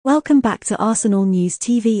Welcome back to Arsenal News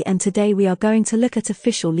TV, and today we are going to look at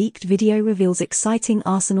official leaked video reveals exciting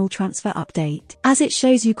Arsenal transfer update. As it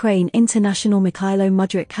shows Ukraine international Mykhaylo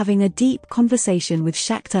Mudryk having a deep conversation with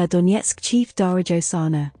Shakhtar Donetsk chief Darajo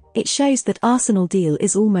Sana. It shows that Arsenal deal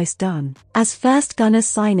is almost done, as first Gunners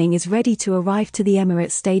signing is ready to arrive to the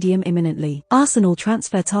Emirates Stadium imminently. Arsenal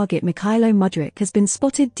transfer target Mykhaylo Mudryk has been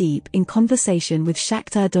spotted deep in conversation with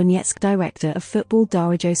Shakhtar Donetsk director of football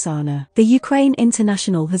Darajo Sana. The Ukraine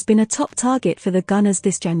international has been a top target for the Gunners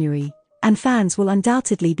this January, and fans will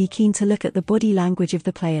undoubtedly be keen to look at the body language of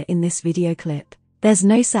the player in this video clip. There's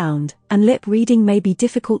no sound, and lip reading may be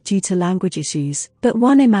difficult due to language issues, but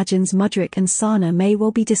one imagines Mudryk and Sana may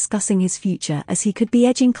well be discussing his future, as he could be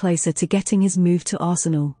edging closer to getting his move to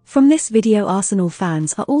Arsenal. From this video, Arsenal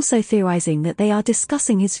fans are also theorizing that they are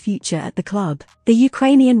discussing his future at the club. The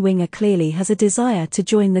Ukrainian winger clearly has a desire to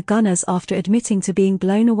join the Gunners after admitting to being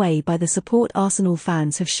blown away by the support Arsenal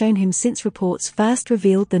fans have shown him since reports first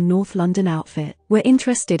revealed the North London outfit were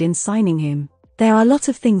interested in signing him. There are a lot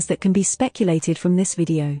of things that can be speculated from this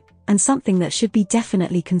video, and something that should be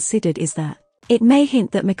definitely considered is that it may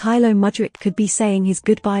hint that Mykhaylo Mudryk could be saying his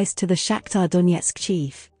goodbyes to the Shakhtar Donetsk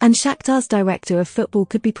chief, and Shakhtar's director of football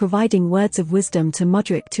could be providing words of wisdom to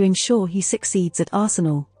Mudryk to ensure he succeeds at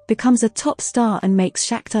Arsenal, becomes a top star and makes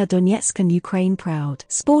Shakhtar Donetsk and Ukraine proud.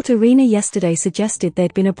 Sport Arena yesterday suggested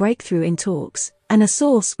there'd been a breakthrough in talks, and a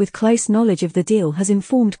source with close knowledge of the deal has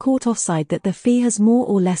informed Court Offside that the fee has more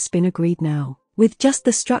or less been agreed now, with just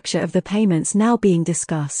the structure of the payments now being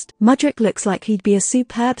discussed. Mudryk looks like he'd be a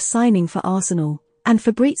superb signing for Arsenal, and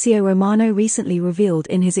Fabrizio Romano recently revealed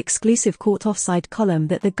in his exclusive Court Offside column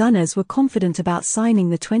that the Gunners were confident about signing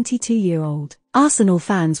the 22-year-old. Arsenal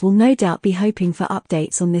fans will no doubt be hoping for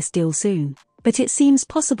updates on this deal soon, but it seems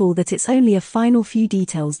possible that it's only a final few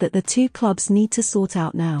details that the two clubs need to sort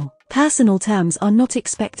out now. Personal terms are not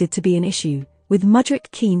expected to be an issue, with Mudryk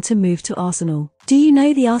keen to move to Arsenal. Do you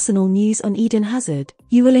know the Arsenal news on Eden Hazard?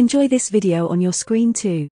 You will enjoy this video on your screen too.